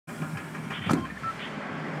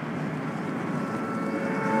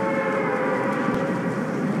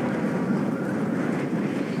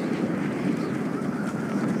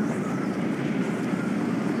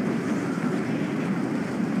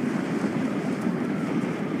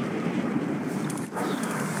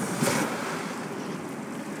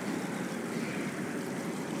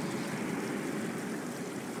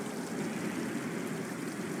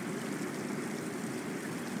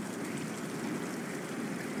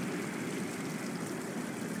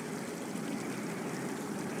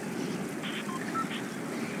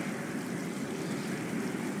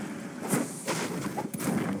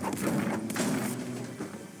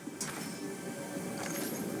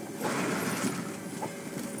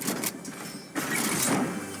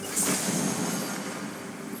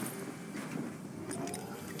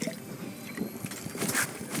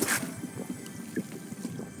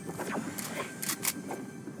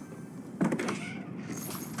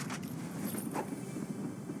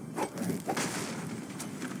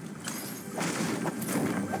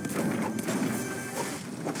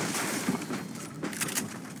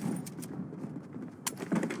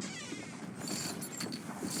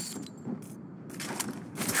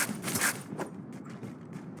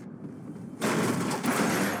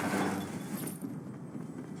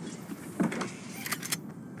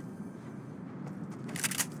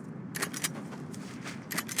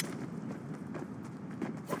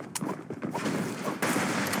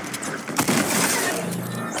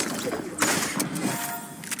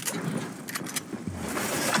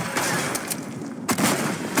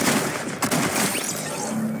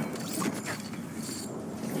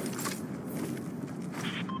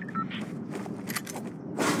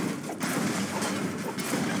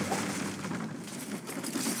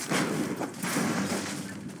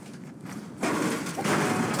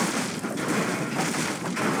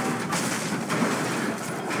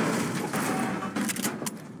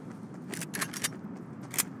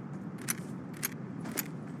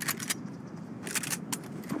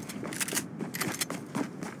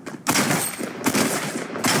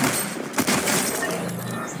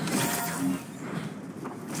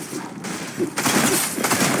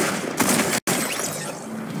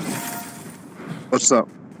what's up?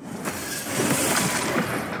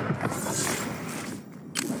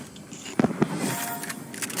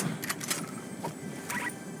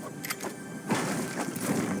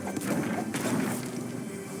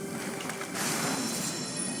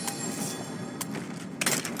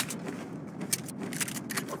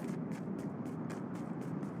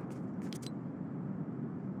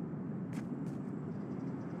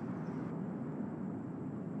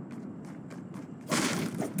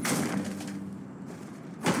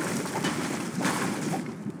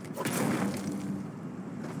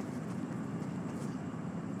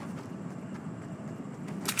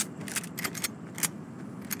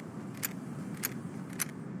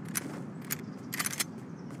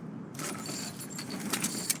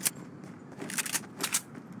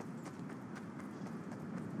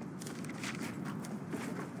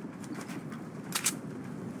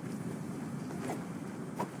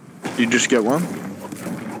 You just get one?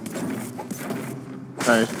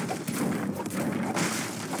 Nice.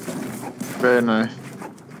 Very nice.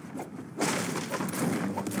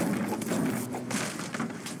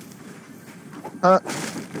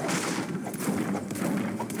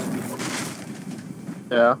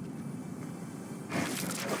 Yeah.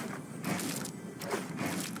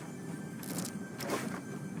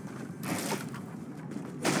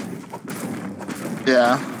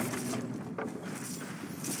 Yeah.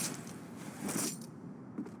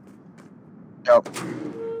 Yep.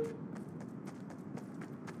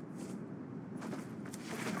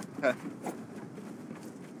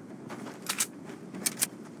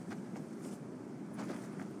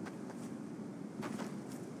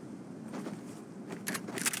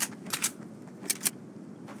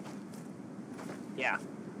 Yeah.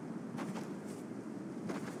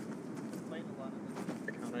 Playing a lot of this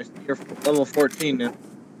account. I see you're level 14 now.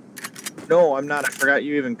 No, I'm not. I forgot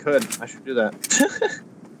you even could. I should do that.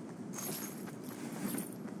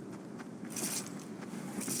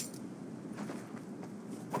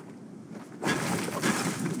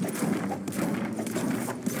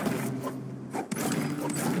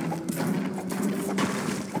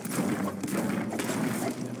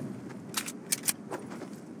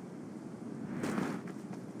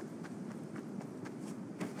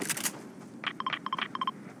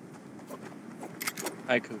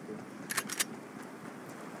 Hi, Cooper.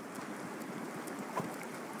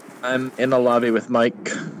 I'm in a lobby with Mike.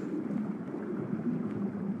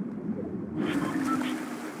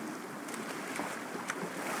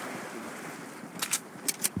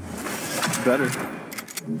 Better.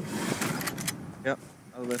 Yep,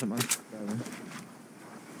 I'll let him on.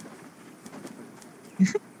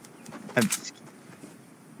 I'm just kidding.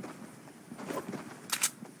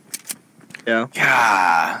 Yeah.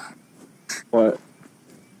 Yeah. What?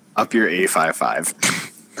 Up your A55.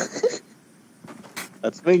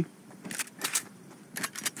 That's me.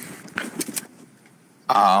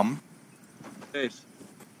 Nice.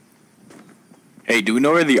 Hey, do we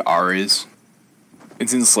know where the R is?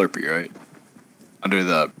 It's in Slurpee, right? Under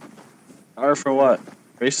the... R for what?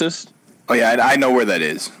 Racist? Oh yeah, I know where that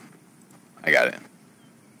is. I got it.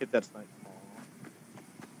 Hit that snipe.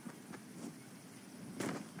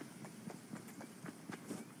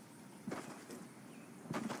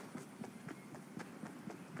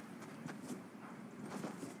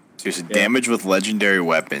 Seriously, Yeah. damage with legendary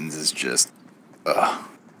weapons is just... Ugh.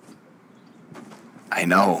 I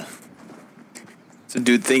know. So,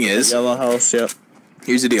 dude, thing is... Yellow house, yep.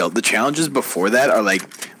 Here's the deal. The challenges before that are like,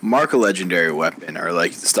 mark a legendary weapon or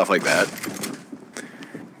like stuff like that.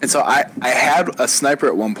 And so I had a sniper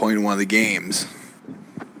at one point in one of the games.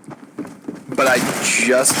 But I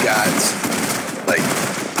just got, like,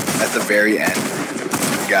 at the very end.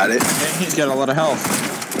 Got it? And he's got a lot of health.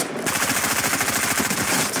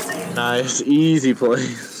 Nice, easy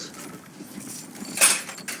plays.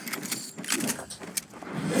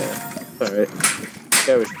 Yeah, alright.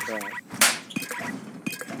 That was trash.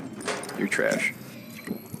 You're trash.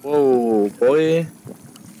 Whoa, boy.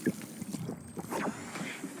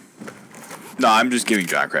 No, I'm just giving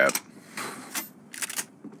John crap.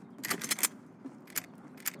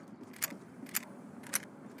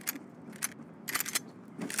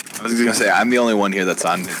 I was gonna say, I'm the only one here that's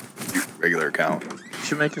on the regular account. We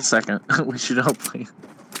should make a second. We should all play.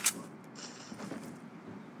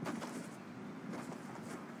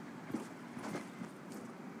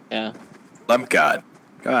 Yeah. Lemp God.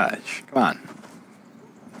 Gosh, come on.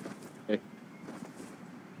 Okay.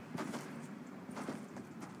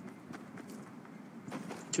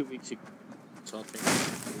 Two weeks ago. So I'll take 2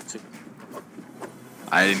 weeks ago.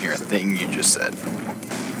 I didn't hear a thing you just said.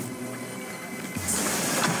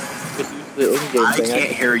 The in-game I thing,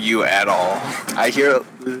 can't hear you at all. I hear...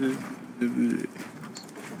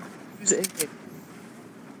 Dang it.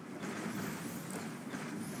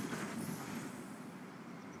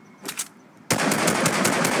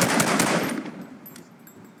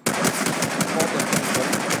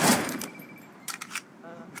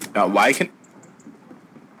 Now, why can...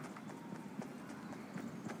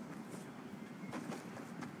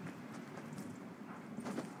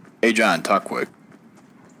 Hey, John, talk quick.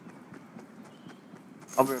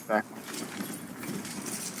 I'll be right back.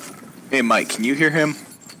 Hey, Mike, can you hear him?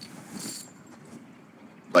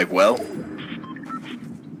 Like, well?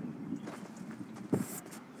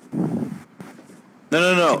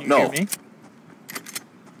 No, Can you hear me?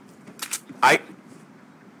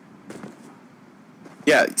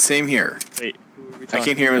 Yeah, same here. Wait, who are we I talking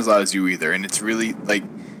can't hear him as loud as you either, and it's really, like...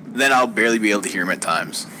 Then I'll barely be able to hear him at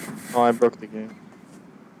times. Oh, I broke the game.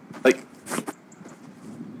 Like...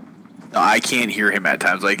 No, I can't hear him at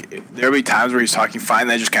times. Like, there'll be times where he's talking fine,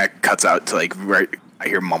 then it just kind of cuts out to, like, right... I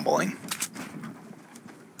hear mumbling.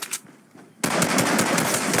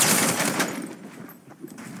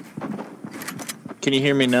 Can you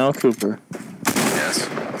hear me now, Cooper? Yes.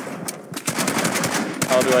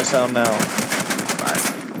 How do I sound now? Fine.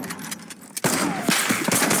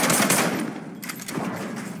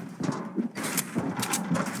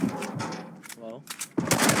 Hello?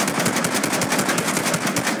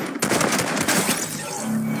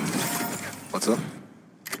 What's up?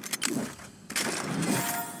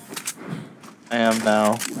 I am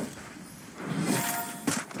now.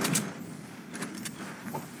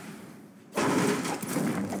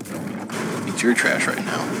 It's your trash right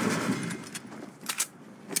now.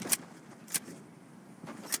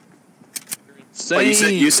 Well,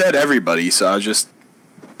 you said everybody, so I was just,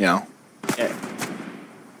 you know. Yeah.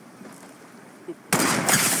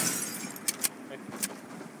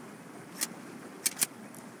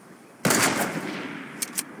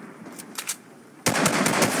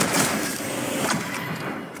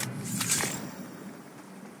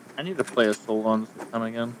 I need to play a solo on this time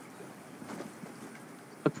again.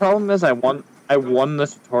 The problem is I won the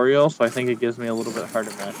tutorial, so I think it gives me a little bit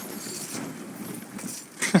harder match.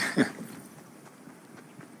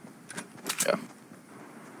 Yeah.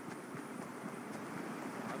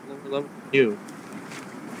 I'm level 2.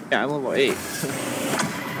 Yeah, I'm level 8.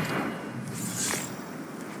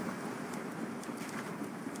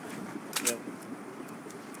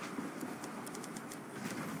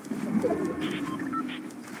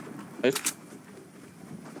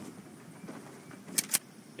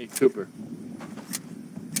 Hey, Cooper.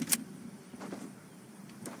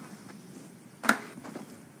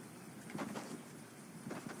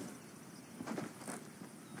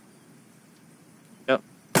 Yep.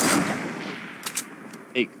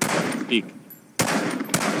 Hey, speak.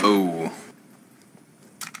 Oh.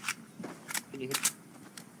 Can you hear?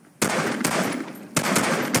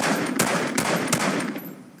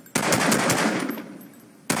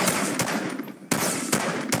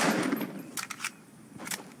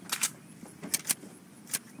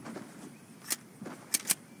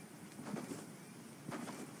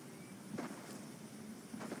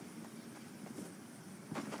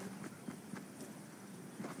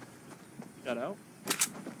 Got out?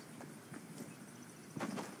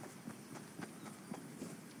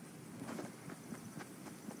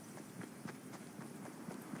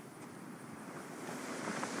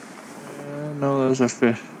 No, those are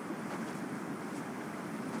fish.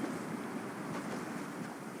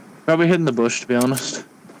 Probably hidden the bush, to be honest.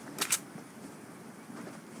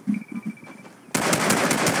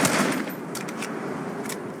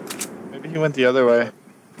 Maybe he went the other way.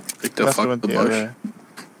 Like the fuck the bush.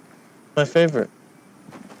 My favorite.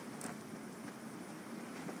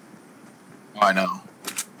 Oh, I know.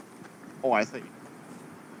 Oh, I thought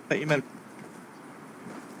you meant.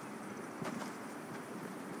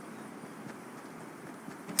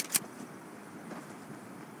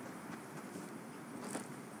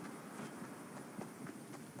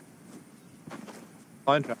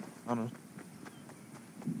 Fine, honest.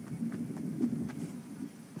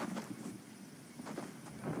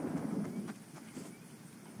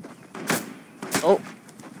 Oh.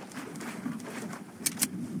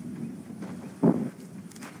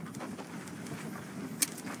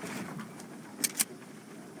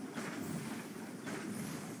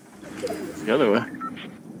 It's the other way.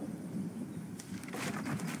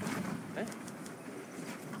 Hey.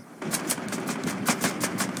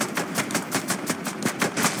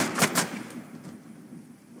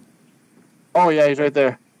 Oh yeah, he's right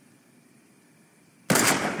there.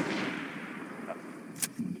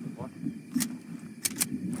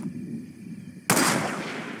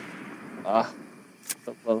 Ah,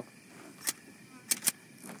 so close.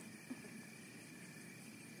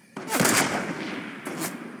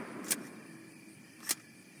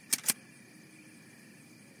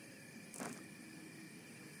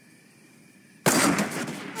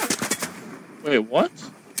 Wait, what?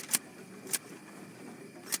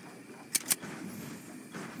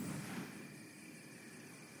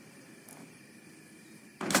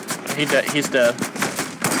 He's dead.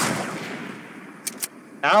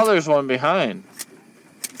 Now there's one behind.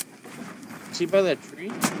 See by that tree?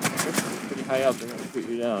 They're pretty high up. They're gonna shoot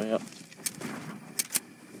you down. Yep.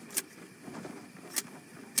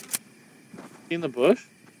 See in the bush?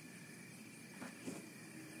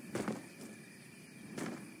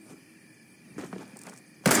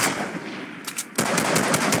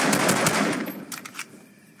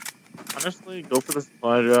 Honestly, go for the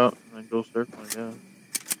supply drop and then go circling, yeah.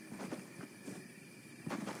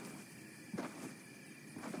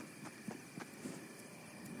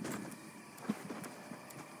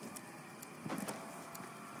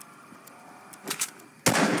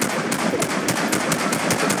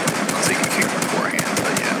 I'll take a kick beforehand,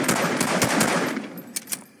 but yeah.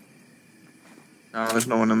 No, there's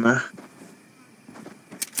no one in there.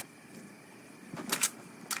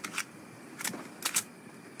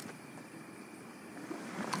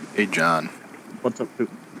 Hey, John. What's up, dude?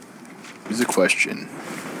 Here's a question.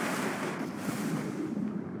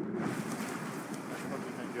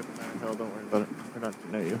 Hell, don't worry about it. We're not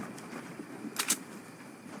near you.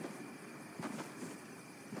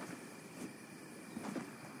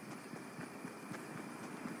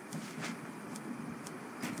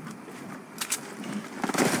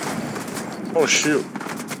 Oh shoot.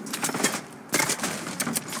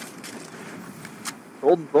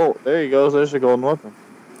 Golden bolt. There he goes. There's a golden weapon.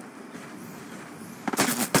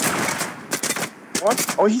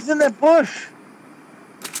 What? Oh, he's in that bush.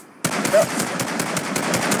 Yep.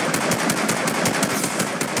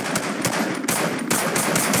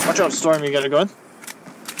 Watch out, Storm. You gotta go in.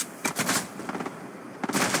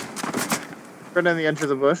 Right on the edge of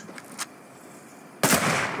the bush.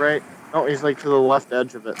 Right. No, he's like to the left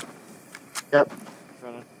edge of it. Yep.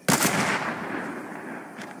 Running.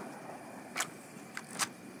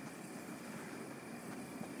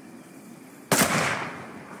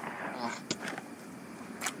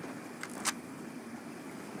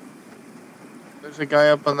 There's a guy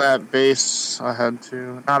up on that base ahead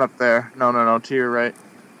too. Not up there. No, to your right.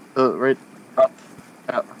 Right up.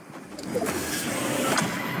 Yep.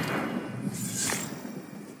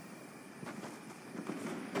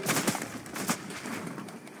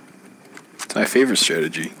 It's my favorite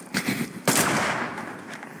strategy.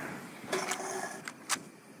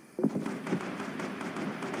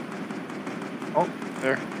 Oh,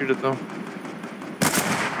 there. Shoot it though.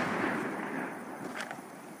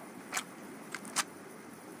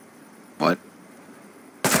 What?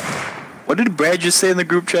 What did Brad just say in the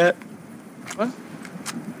group chat? What?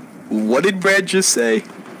 What did Brad just say?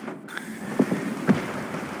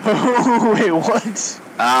 Wait, what?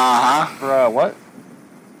 Uh-huh. Bruh, what?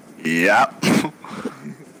 Yep.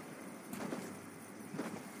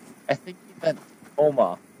 I think he meant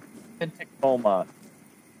Tacoma. He meant Tacoma.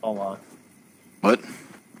 Tacoma. What?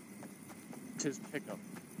 It's his pickup.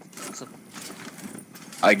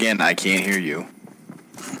 Again, I can't hear you.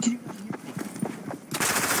 Can you hear me?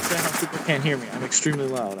 How people can't hear me. I'm extremely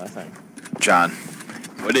loud, I think. John,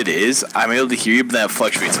 what it is, I'm able to hear you, but that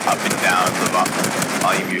fluctuates up and down the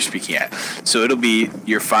volume you're speaking at. So it'll be,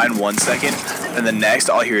 you're fine 1 second, and the next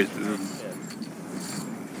I'll hear is...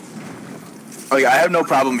 Like, I have no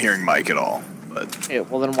problem hearing Mike at all, but... Yeah,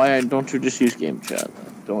 well then why don't you just use game chat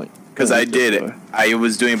then? Don't. Because I did it. I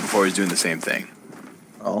was doing it before I was doing the same thing.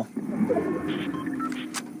 Oh.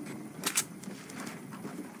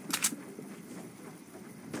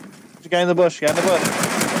 There's a guy in the bush,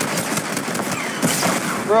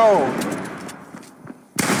 Bro!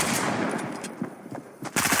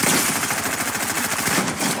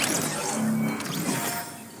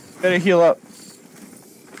 Gotta heal up.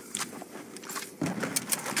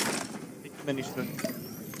 Take the mini spoon.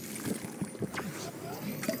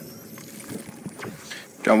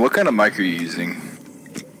 John, what kind of mic are you using?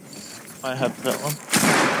 I had that one.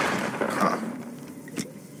 Huh.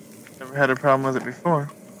 Never had a problem with it before.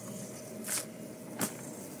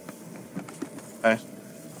 Nice.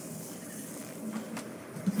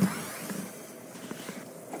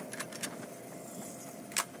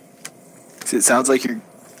 It sounds like you're...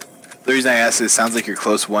 The reason I asked is it sounds like you're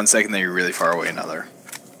close 1 second, then you're really far away another.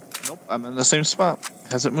 Nope, I'm in the same spot.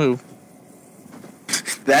 Hasn't moved.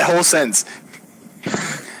 That whole sentence.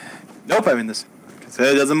 Nope, I'm in this. So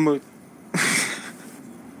it doesn't move.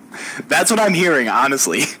 That's what I'm hearing,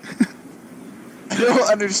 honestly. I don't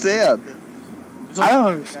understand. I don't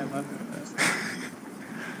understand.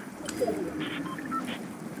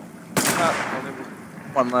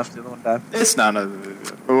 One left, the other one died. It's not a...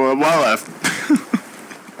 One left.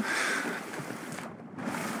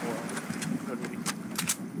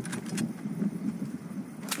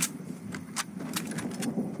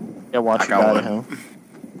 gotta watch you die to him.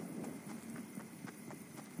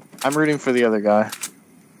 I'm rooting for the other guy.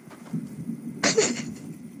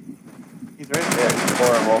 He's right there. He's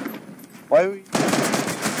horrible. Why are we...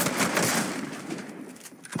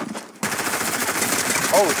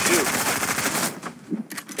 Oh, shoot.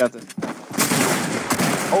 Got this.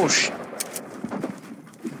 Oh, shit.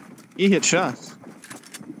 He hit shots.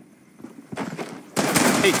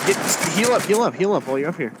 Hey, heal up while you're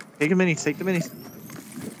up here. Take the minis, take the minis.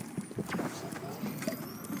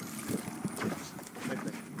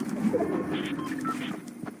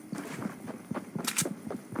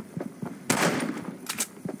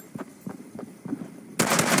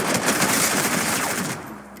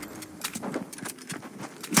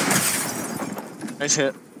 Nice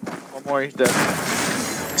hit. One more, he's dead.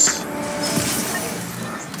 Nice.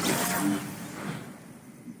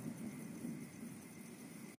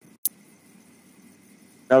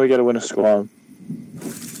 Now we gotta win a squad.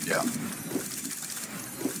 Yeah.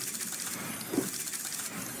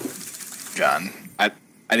 John, I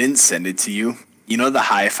didn't send it to you. You know the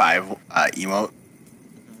high five emote?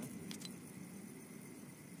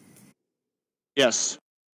 Yes.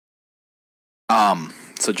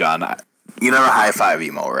 So John, you know the high five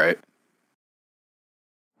emote, right?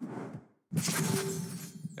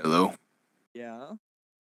 Hello? Yeah.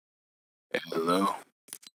 Hello?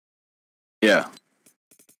 Yeah.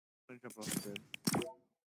 I think I both did.